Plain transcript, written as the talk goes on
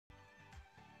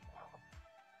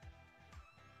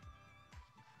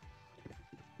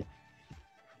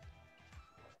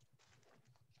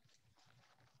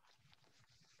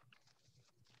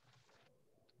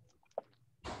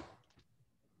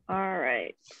All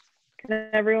right. Can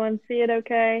everyone see it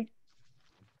okay?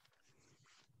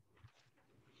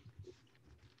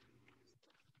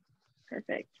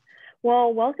 Perfect.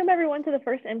 Well, welcome everyone to the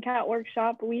first MCAT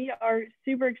workshop. We are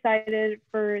super excited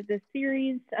for this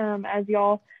series. As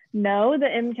y'all know, the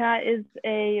MCAT is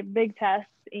a big test,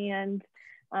 and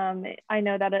I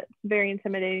know that it's very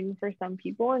intimidating for some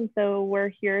people. And so we're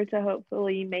here to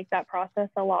hopefully make that process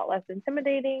a lot less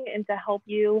intimidating and to help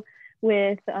you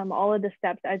with all of the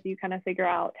steps as you kind of figure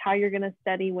out how you're going to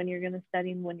study, when you're going to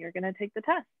study, and when you're going to take the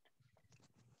test.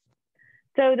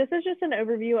 So this is just an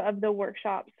overview of the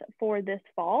workshops for this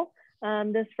fall.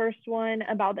 This first one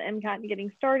about the MCAT and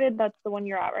getting started, that's the one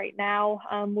you're at right now.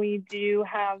 We do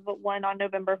have one on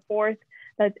November 4th,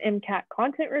 that's MCAT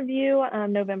content review.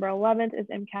 November 11th is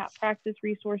MCAT practice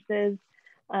resources.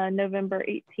 November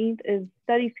 18th is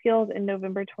study skills, and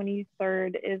November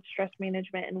 23rd is stress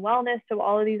management and wellness. So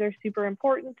all of these are super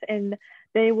important, and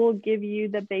they will give you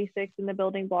the basics and the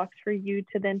building blocks for you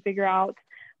to then figure out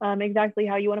exactly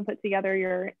how you want to put together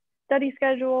your study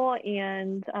schedule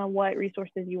and what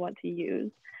resources you want to use.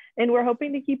 And we're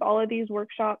hoping to keep all of these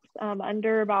workshops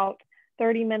under about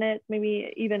 30 minutes,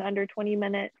 maybe even under 20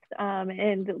 minutes,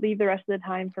 and leave the rest of the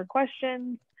time for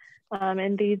questions.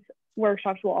 And these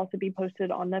workshops will also be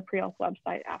posted on the Pre-Health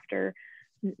website after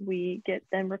we get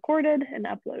them recorded and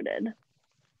uploaded.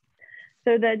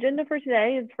 So the agenda for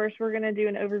today is, first we're going to do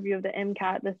an overview of the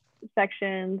MCAT, the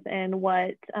sections, and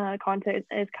what content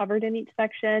is covered in each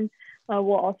section.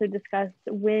 We'll also discuss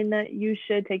when you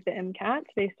should take the MCAT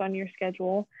based on your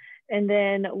schedule, and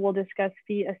then we'll discuss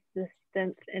fee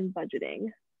assistance and budgeting.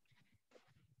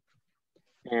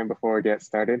 And before we get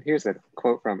started, here's a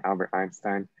quote from Albert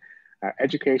Einstein.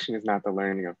 Education is not the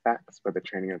learning of facts, but the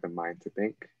training of the mind to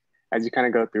think. As you kind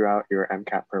of go throughout your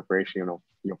MCAT preparation,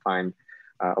 you'll find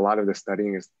a lot of the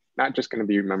studying is not just going to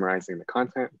be memorizing the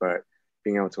content, but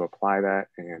being able to apply that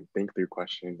and think through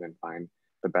questions and find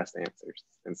the best answers.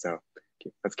 And so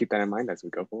let's keep that in mind as we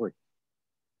go forward.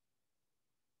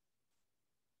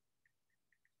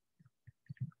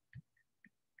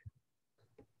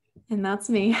 And that's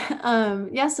me.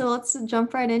 Yeah, so let's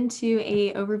jump right into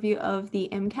an overview of the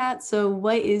MCAT. So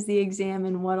what is the exam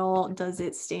and what all does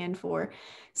it stand for?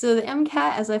 So the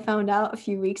MCAT, as I found out a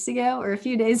few weeks ago, or a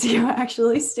few days ago,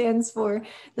 actually stands for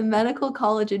the Medical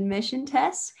College Admission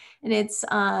Test, and it's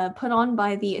put on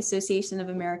by the Association of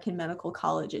American Medical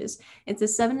Colleges. It's a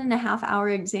 7.5-hour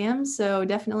exam, so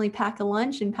definitely pack a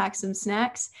lunch and pack some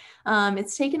snacks.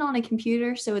 It's taken on a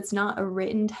computer, so it's not a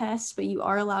written test, but you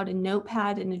are allowed a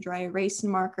notepad and a dry erase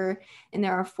marker, and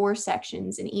there are 4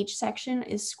 sections, and each section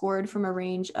is scored from a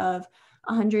range of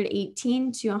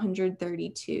 118 to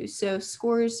 132. So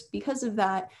scores, because of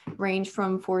that, range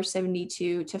from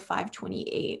 472 to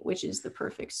 528, which is the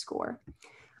perfect score.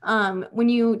 When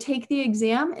you take the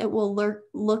exam, it will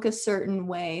look a certain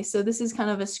way. So this is kind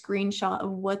of a screenshot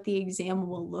of what the exam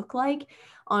will look like.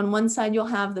 On one side, you'll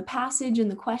have the passage and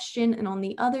the question, and on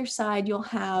the other side, you'll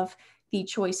have the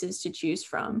choices to choose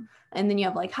from. And then you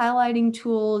have like highlighting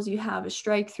tools, you have a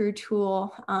strike through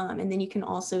tool, and then you can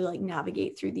also like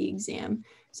navigate through the exam.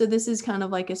 So this is kind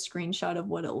of like a screenshot of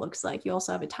what it looks like. You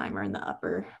also have a timer in the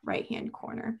upper right-hand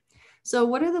corner. So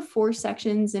what are the 4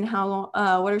 sections, and what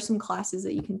are some classes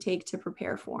that you can take to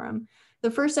prepare for them?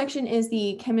 The first section is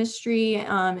the chemistry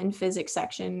and physics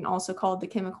section, also called the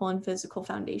chemical and physical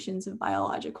foundations of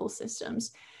biological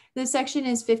systems. This section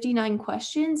is 59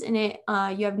 questions, and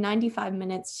you have 95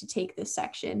 minutes to take this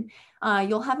section.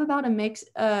 You'll have about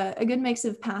a good mix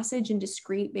of passage and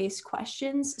discrete based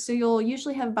questions. So you'll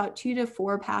usually have about 2 to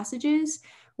 4 passages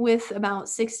with about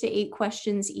 6 to 8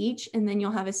 questions each, and then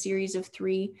you'll have a series of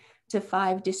 3 to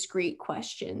 5 discrete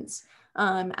questions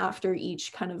after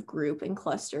each kind of group and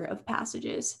cluster of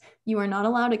passages. You are not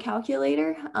allowed a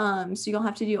calculator, so you'll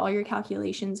have to do all your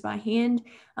calculations by hand.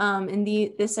 And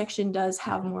this section does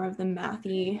have more of the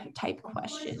mathy type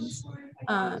questions.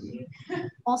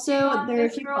 Also, there are a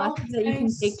few classes that you can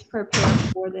take to prepare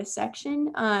for this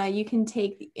section. You can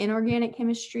take the inorganic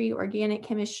chemistry, organic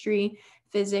chemistry,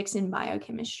 physics, and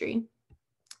biochemistry.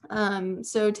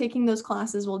 So taking those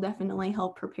classes will definitely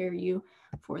help prepare you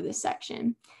for this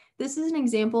section. This is an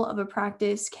example of a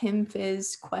practice Chem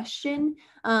Phys question.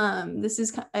 This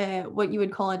is what you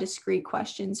would call a discrete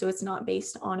question. So it's not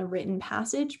based on a written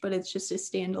passage, but it's just a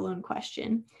standalone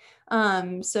question.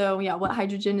 So yeah, what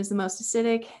hydrogen is the most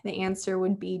acidic? The answer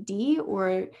would be D,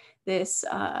 or this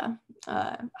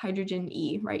hydrogen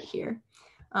E right here.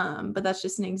 But that's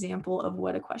just an example of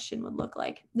what a question would look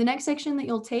like. The next section that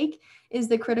you'll take is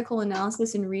the critical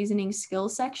analysis and reasoning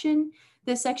skills section.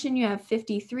 This section, you have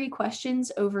 53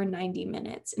 questions over 90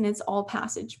 minutes, and it's all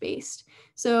passage based.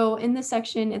 So in this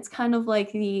section, it's kind of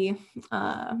like the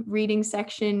reading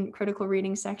section, critical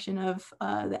reading section of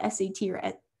the SAT or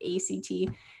ACT.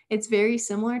 It's very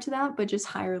similar to that, but just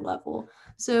higher level.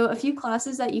 So a few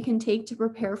classes that you can take to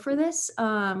prepare for this,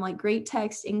 like great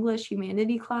text, English,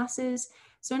 humanity classes.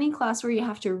 So any class where you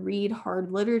have to read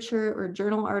hard literature or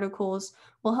journal articles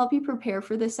will help you prepare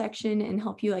for this section and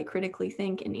help you like critically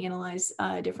think and analyze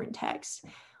different texts.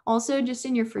 Also, just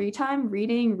in your free time,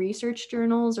 reading research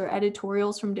journals or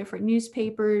editorials from different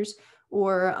newspapers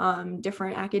or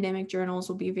different academic journals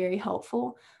will be very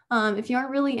helpful. If you aren't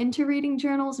really into reading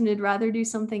journals and would rather do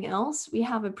something else, we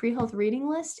have a pre-health reading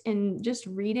list, and just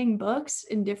reading books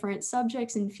in different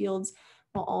subjects and fields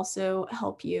will also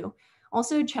help you.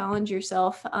 Also challenge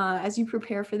yourself as you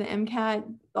prepare for the MCAT.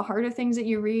 The harder things that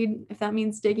you read, if that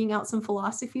means digging out some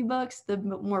philosophy books, the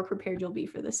more prepared you'll be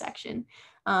for the section.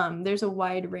 There's a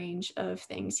wide range of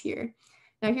things here.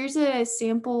 Now here's a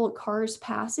sample CARS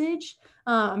passage.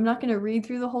 I'm not going to read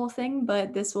through the whole thing,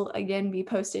 but this will again be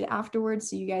posted afterwards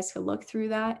so you guys can look through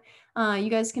that. You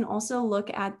guys can also look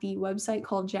at the website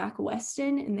called Jack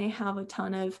Weston, and they have a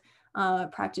ton of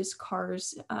practice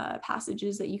CARS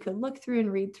passages that you could look through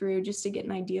and read through just to get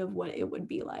an idea of what it would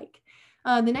be like.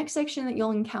 The next section that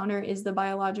you'll encounter is the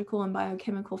biological and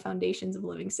biochemical foundations of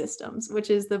living systems, which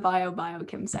is the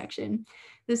biochem section.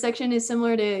 This section is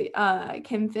similar to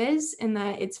Chem Phys in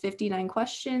that it's 59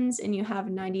 questions and you have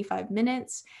 95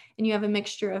 minutes, and you have a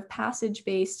mixture of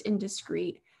passage-based and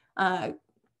discrete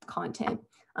content.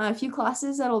 A few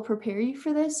classes that will prepare you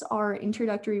for this are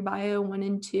Introductory Bio 1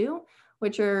 and 2,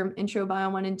 which are Intro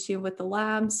Bio 1 and 2 with the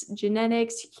labs,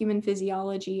 genetics, human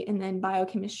physiology, and then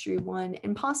biochemistry 1,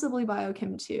 and possibly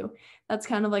biochem 2. That's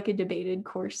kind of like a debated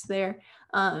course there,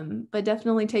 but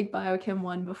definitely take biochem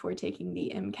 1 before taking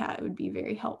the MCAT. It would be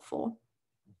very helpful.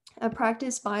 A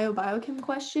practice biochem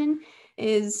question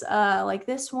is like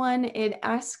this one. It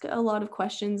asks a lot of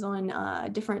questions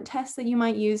on different tests that you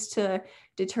might use to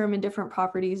determine different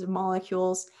properties of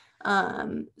molecules.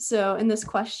 So in this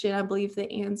question, I believe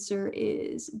the answer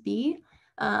is B.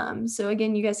 So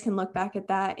again, you guys can look back at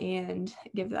that and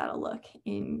give that a look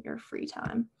in your free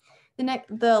time.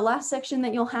 The last section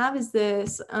that you'll have is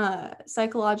this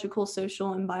psychological,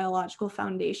 social, and biological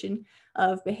foundation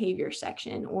of behavior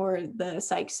section, or the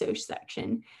psych-soc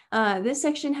section. This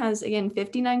section has, again,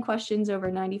 59 questions over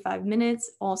 95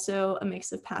 minutes, also a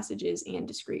mix of passages and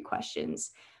discrete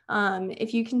questions.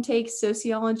 If you can take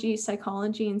sociology,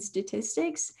 psychology, and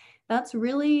statistics, that's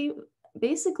really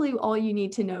basically all you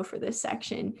need to know for this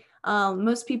section.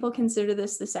 Most people consider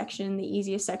this the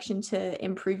easiest section to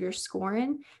improve your score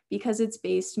in, because it's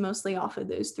based mostly off of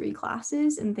those 3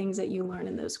 classes and things that you learn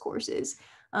in those courses,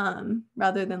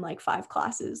 rather than like 5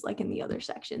 classes like in the other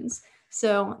sections.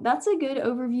 So that's a good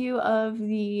overview of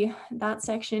that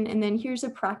section. And then here's a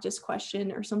practice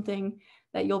question or something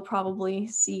that you'll probably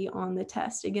see on the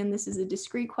test. Again, this is a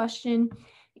discrete question,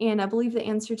 and I believe the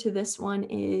answer to this one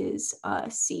is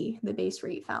C, the base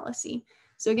rate fallacy.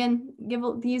 So again, give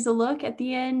these a look at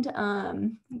the end,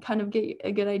 kind of get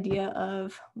a good idea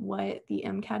of what the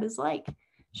MCAT is like.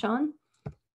 Sean?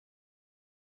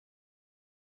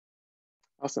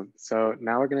 Awesome. So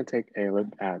now we're going to take a look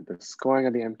at the scoring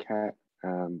of the MCAT.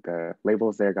 The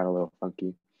labels there got a little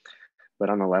funky, but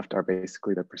on the left are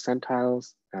basically the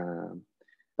percentiles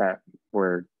that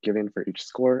were given for each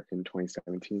score in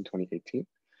 2017, 2018.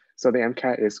 So the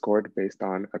MCAT is scored based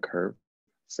on a curve.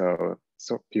 So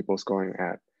people scoring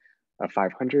at a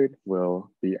 500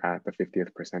 will be at the 50th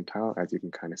percentile, as you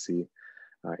can kind of see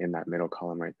in that middle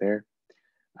column right there.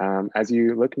 As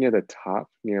you look near the top,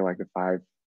 near like the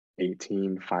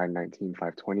 518, 519,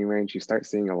 520 range, you start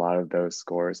seeing a lot of those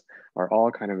scores are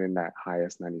all kind of in that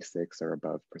highest 96 or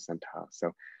above percentile.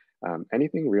 So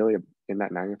anything really in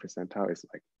that 90th percentile is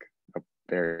like a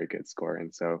very good score.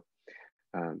 And so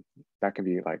that can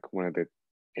be like one of the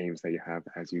aims that you have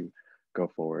as you go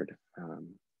forward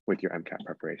with your MCAT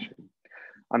preparation.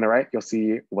 On the right, you'll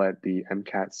see what the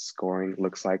MCAT scoring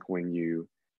looks like when you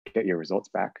get your results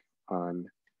back on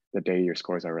the day your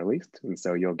scores are released. And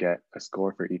so you'll get a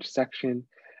score for each section,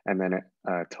 and then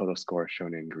a total score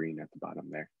shown in green at the bottom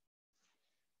there.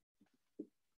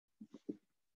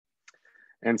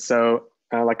 And so,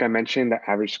 like I mentioned, the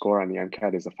average score on the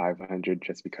MCAT is a 500,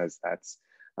 just because that's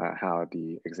how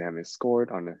the exam is scored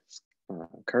on a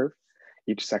curve.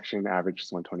 Each section average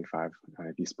is 125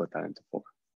 if you split that into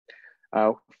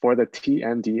 4. For the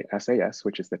TMD SAS,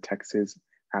 which is the Texas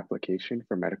application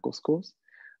for medical schools,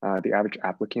 the average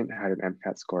applicant had an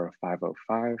MCAT score of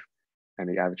 505, and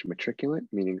the average matriculant,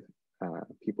 meaning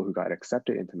people who got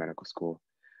accepted into medical school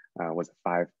was a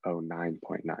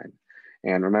 509.9.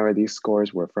 And remember, these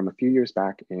scores were from a few years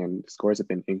back, and scores have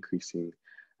been increasing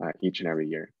each and every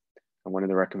year. And one of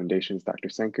the recommendations Dr.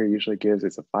 Senker usually gives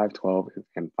is a 512,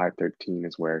 and 513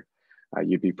 is where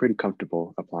you'd be pretty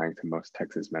comfortable applying to most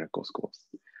Texas medical schools.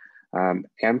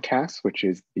 MCAS, which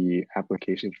is the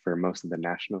application for most of the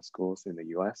national schools in the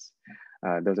US,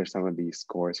 those are some of the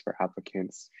scores for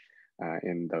applicants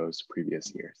in those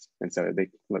previous years. And so they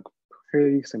look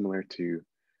pretty similar to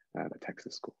the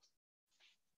Texas schools.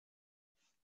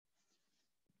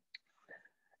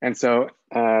 And so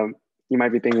you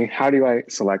might be thinking, how do I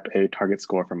select a target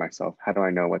score for myself? How do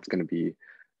I know what's going to be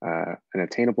an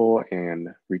attainable and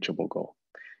reachable goal?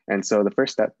 And so the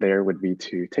first step there would be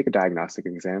to take a diagnostic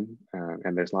exam.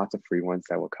 And there's lots of free ones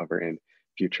that we'll cover in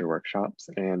future workshops,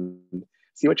 and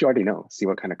see what you already know, see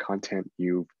what kind of content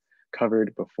you've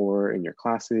covered before in your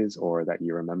classes or that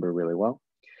you remember really well.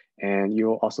 And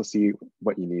you'll also see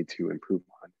what you need to improve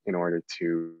on in order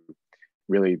to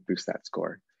really boost that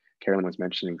score. Carolyn was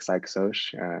mentioning Psych-Soc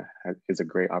is a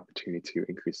great opportunity to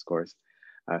increase scores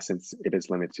since it is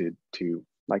limited to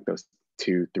like those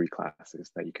 2-3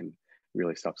 classes that you can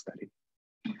really self-study.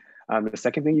 The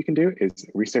second thing you can do is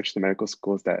research the medical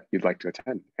schools that you'd like to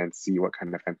attend and see what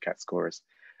kind of MCAT scores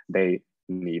they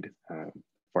need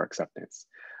for acceptance.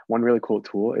 One really cool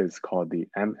tool is called the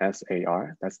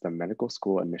MSAR. That's the Medical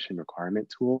School Admission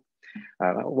Requirement Tool.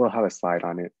 We'll have a slide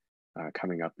on it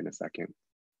coming up in a second.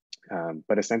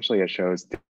 But essentially it shows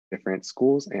different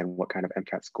schools and what kind of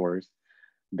MCAT scores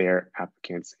their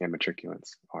applicants and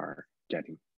matriculants are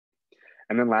getting.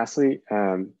 And then lastly,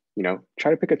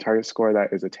 try to pick a target score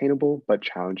that is attainable but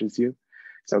challenges you.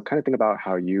 So kind of think about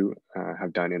how you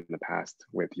have done in the past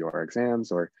with your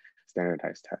exams or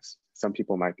standardized tests. Some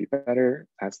people might be better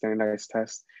at standardized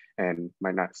tests and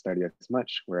might not study as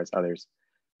much, whereas others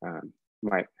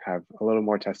might have a little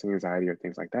more testing anxiety or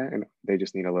things like that, and they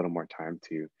just need a little more time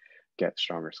to get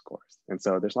stronger scores. And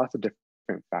so there's lots of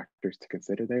different factors to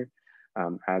consider there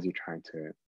as you're trying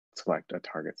to select a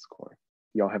target score.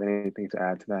 Y'all have anything to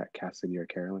add to that, Cassidy or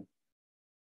Carolyn?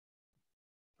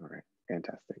 All right,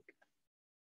 fantastic.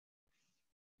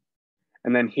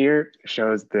 And then here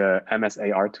shows the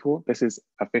MSAR tool. This is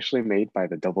officially made by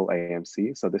the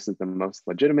AAMC. So this is the most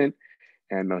legitimate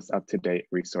and most up-to-date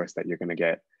resource that you're gonna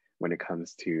get when it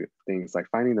comes to things like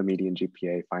finding the median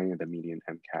GPA, finding the median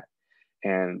MCAT.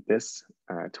 And this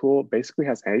tool basically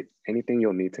has anything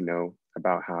you'll need to know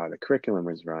about how the curriculum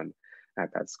is run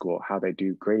at that school, how they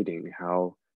do grading,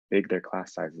 how big their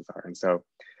class sizes are. And so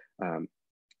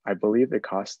I believe it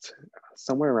costs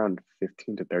somewhere around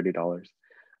 $15 to $30,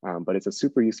 but it's a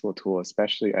super useful tool,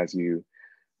 especially as you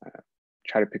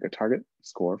try to pick a target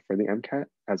score for the MCAT,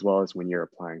 as well as when you're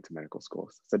applying to medical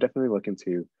schools. So definitely look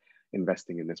into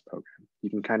investing in this program. You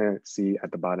can kind of see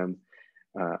at the bottom,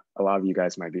 a lot of you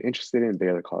guys might be interested in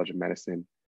Baylor College of Medicine.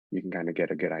 You can kind of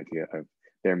get a good idea of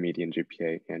their median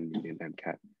GPA and median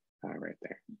MCAT right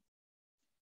there.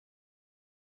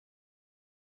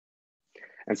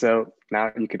 And so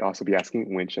now you could also be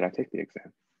asking, when should I take the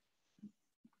exam?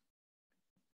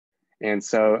 And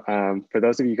so for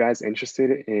those of you guys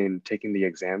interested in taking the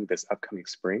exam this upcoming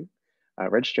spring,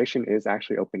 registration is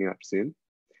actually opening up soon.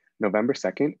 November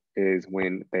 2nd is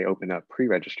when they open up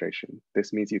pre-registration.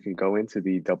 This means you can go into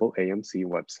the AAMC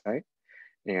website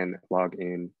and log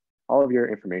in all of your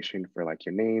information for like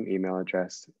your name, email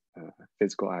address,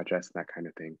 physical address, that kind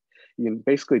of thing. You can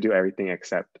basically do everything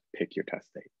except pick your test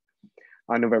date.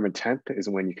 On November 10th is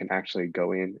when you can actually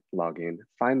go in, log in,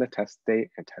 find the test date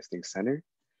and testing center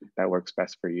that works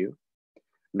best for you.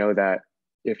 Know that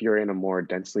if you're in a more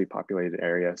densely populated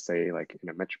area, say like in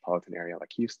a metropolitan area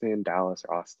like Houston, Dallas,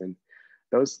 or Austin,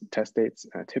 those test dates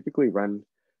typically run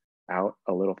out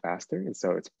a little faster. And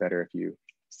so it's better if you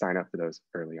sign up for those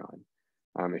early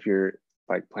on. If you're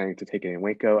like planning to take it in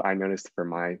Waco, I noticed for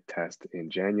my test in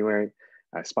January,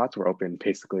 spots were open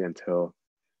basically until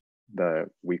the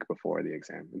week before the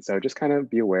exam. And so just kind of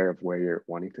be aware of where you're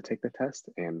wanting to take the test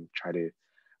and try to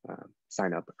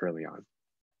sign up early on.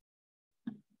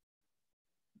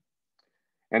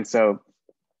 And so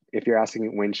if you're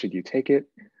asking when should you take it,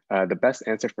 the best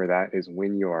answer for that is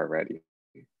when you are ready.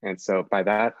 And so by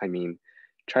that, I mean,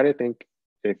 try to think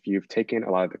if you've taken a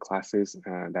lot of the classes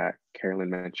that Carolyn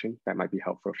mentioned, that might be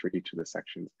helpful for each of the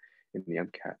sections in the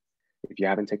MCAT. If you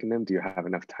haven't taken them, do you have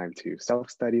enough time to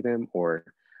self-study them or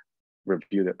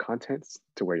review the contents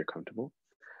to where you're comfortable?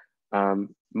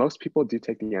 Most people do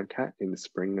take the MCAT in the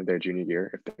spring of their junior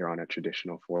year if they're on a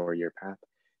traditional 4-year path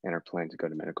and are planning to go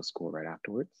to medical school right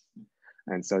afterwards.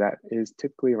 And so that is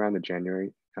typically around the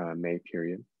January, May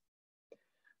period.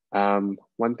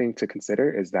 One thing to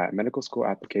consider is that medical school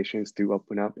applications do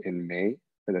open up in May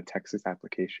for the Texas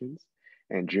applications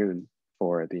and June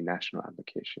for the national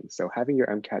applications. So having your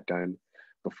MCAT done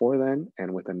before then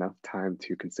and with enough time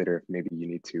to consider if maybe you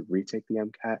need to retake the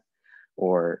MCAT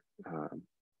or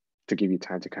to give you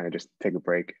time to kind of just take a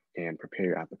break and prepare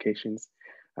your applications.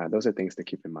 Those are things to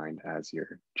keep in mind as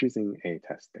you're choosing a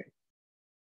test day.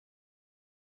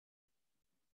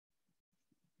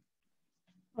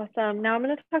 Awesome. Now I'm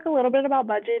going to talk a little bit about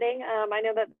budgeting. I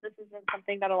know that this isn't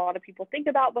something that a lot of people think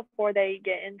about before they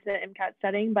get into MCAT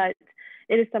setting, but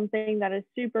it is something that is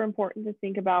super important to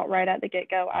think about right at the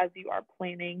get-go as you are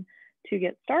planning to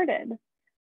get started.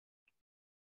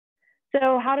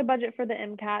 So how to budget for the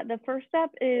MCAT. The first step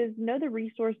is know the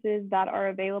resources that are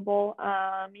available.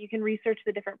 You can research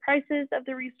the different prices of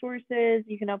the resources.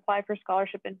 You can apply for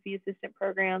scholarship and fee assistant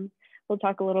programs. We'll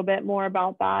talk a little bit more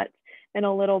about that in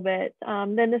a little bit.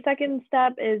 Then the second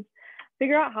step is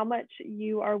figure out how much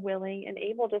you are willing and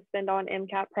able to spend on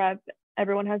MCAT prep.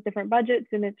 Everyone has different budgets,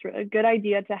 and it's a good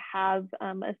idea to have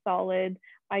a solid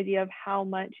idea of how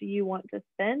much you want to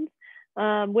spend.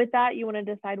 With that, you want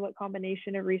to decide what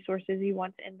combination of resources you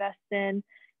want to invest in.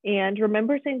 And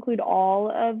remember to include all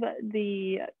of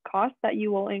the costs that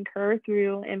you will incur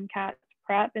through MCAT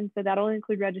prep. And so that'll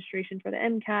include registration for the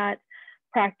MCAT,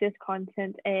 practice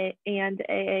content, and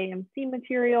AAMC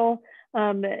material.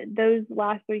 Those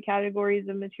last three categories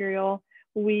of material,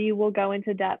 we will go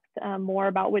into depth more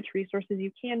about which resources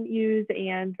you can use.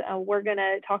 And we're going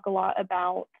to talk a lot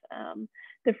about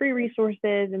the free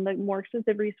resources and the more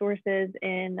expensive resources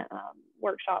in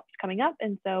workshops coming up.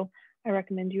 And so I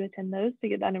recommend you attend those to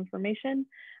get that information.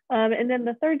 And then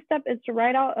the third step is to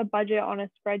write out a budget on a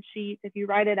spreadsheet. If you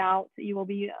write it out, you will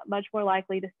be much more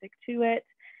likely to stick to it.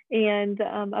 And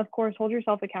of course, hold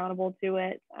yourself accountable to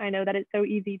it. I know that it's so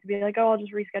easy to be like, oh, I'll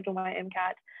just reschedule my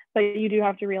MCAT, but you do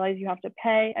have to realize you have to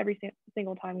pay every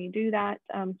single time you do that.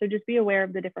 So just be aware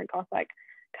of the different costs that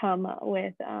come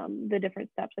with the different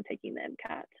steps of taking the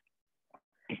MCAT.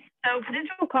 So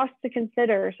potential costs to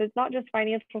consider. So it's not just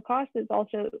financial costs, it's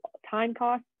also time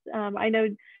costs. I know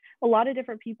a lot of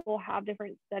different people have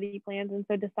different study plans, and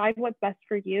so decide what's best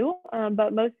for you.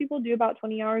 But most people do about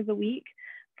 20 hours a week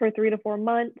for 3 to 4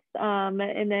 months.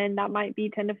 And then that might be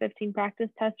 10 to 15 practice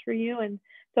tests for you. And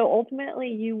so ultimately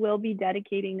you will be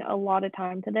dedicating a lot of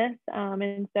time to this.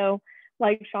 And so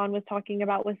like Sean was talking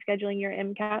about with scheduling your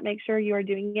MCAT, make sure you are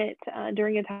doing it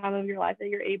during a time of your life that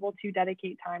you're able to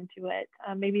dedicate time to it.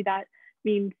 Maybe that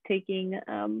means taking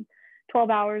 12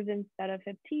 hours instead of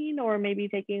 15, or maybe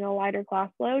taking a lighter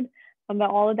class load. But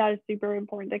all of that is super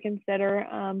important to consider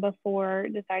before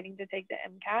deciding to take the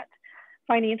MCAT.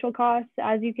 Financial costs,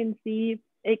 as you can see,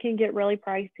 it can get really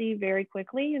pricey very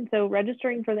quickly. And so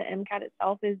registering for the MCAT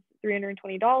itself is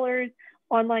 $320.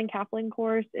 Online Kaplan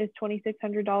course is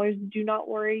 $2,600. Do not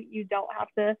worry, you don't have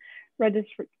to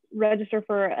register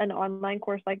for an online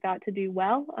course like that to do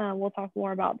well. We'll talk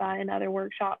more about that in other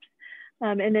workshops.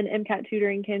 And then MCAT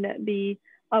tutoring can be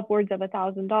upwards of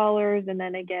 $1,000. And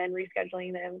then again,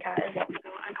 rescheduling the MCAT is also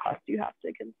a cost you have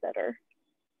to consider.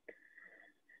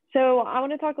 So I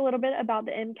want to talk a little bit about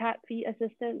the MCAT fee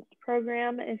assistance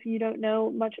program if you don't know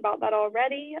much about that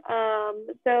already.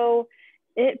 So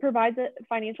it provides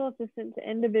financial assistance to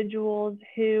individuals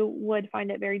who would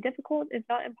find it very difficult, if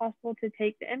not impossible, to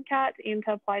take the MCAT and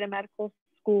to apply to medical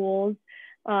schools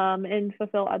and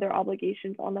fulfill other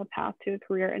obligations on the path to a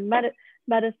career in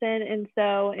medicine. And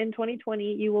so in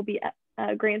 2020, you will be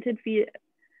granted fee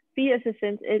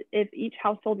assistance if each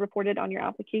household reported on your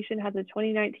application has a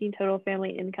 2019 total family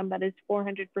income that is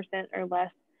 400% or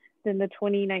less than the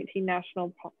 2019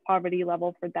 national poverty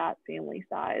level for that family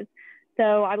size.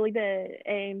 So I believe the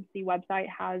AAMC website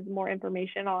has more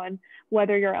information on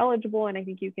whether you're eligible, and I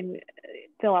think you can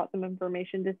fill out some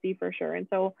information to see for sure. And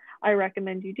so I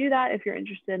recommend you do that if you're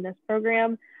interested in this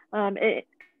program. It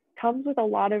comes with a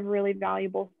lot of really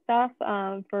valuable stuff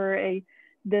for a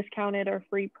discounted or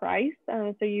free price.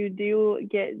 So you do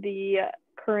get the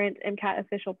current MCAT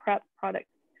official prep product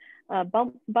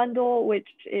bundle, which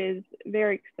is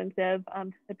very expensive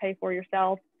to pay for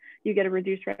yourself. You get a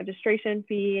reduced registration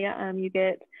fee. You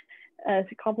get a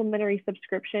complimentary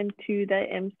subscription to the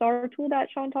MSTAR tool that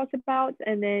Sean talked about.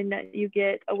 And then you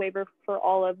get a waiver for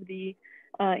all of the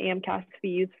AMCAS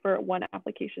fees for one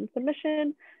application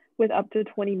submission with up to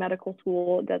 20 medical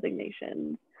school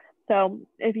designations. So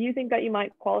if you think that you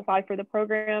might qualify for the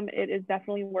program, it is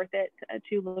definitely worth it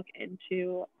to look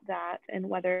into that and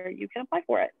whether you can apply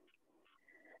for it.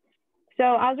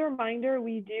 So as a reminder,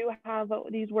 we do have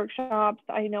these workshops.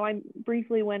 I know I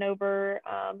briefly went over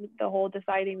the whole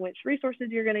deciding which resources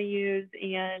you're going to use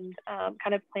and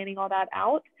kind of planning all that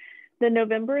out. The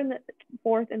November and the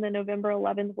 4th and the November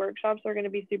 11th workshops are going to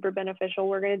be super beneficial.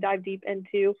 We're going to dive deep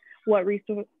into what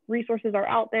resources are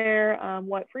out there,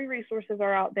 what free resources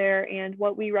are out there, and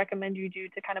what we recommend you do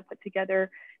to kind of put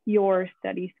together your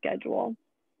study schedule.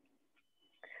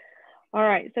 All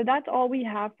right, so that's all we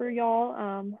have for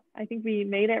y'all. I think we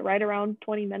made it right around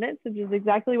 20 minutes, which is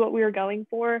exactly what we were going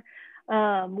for.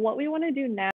 What we want to do now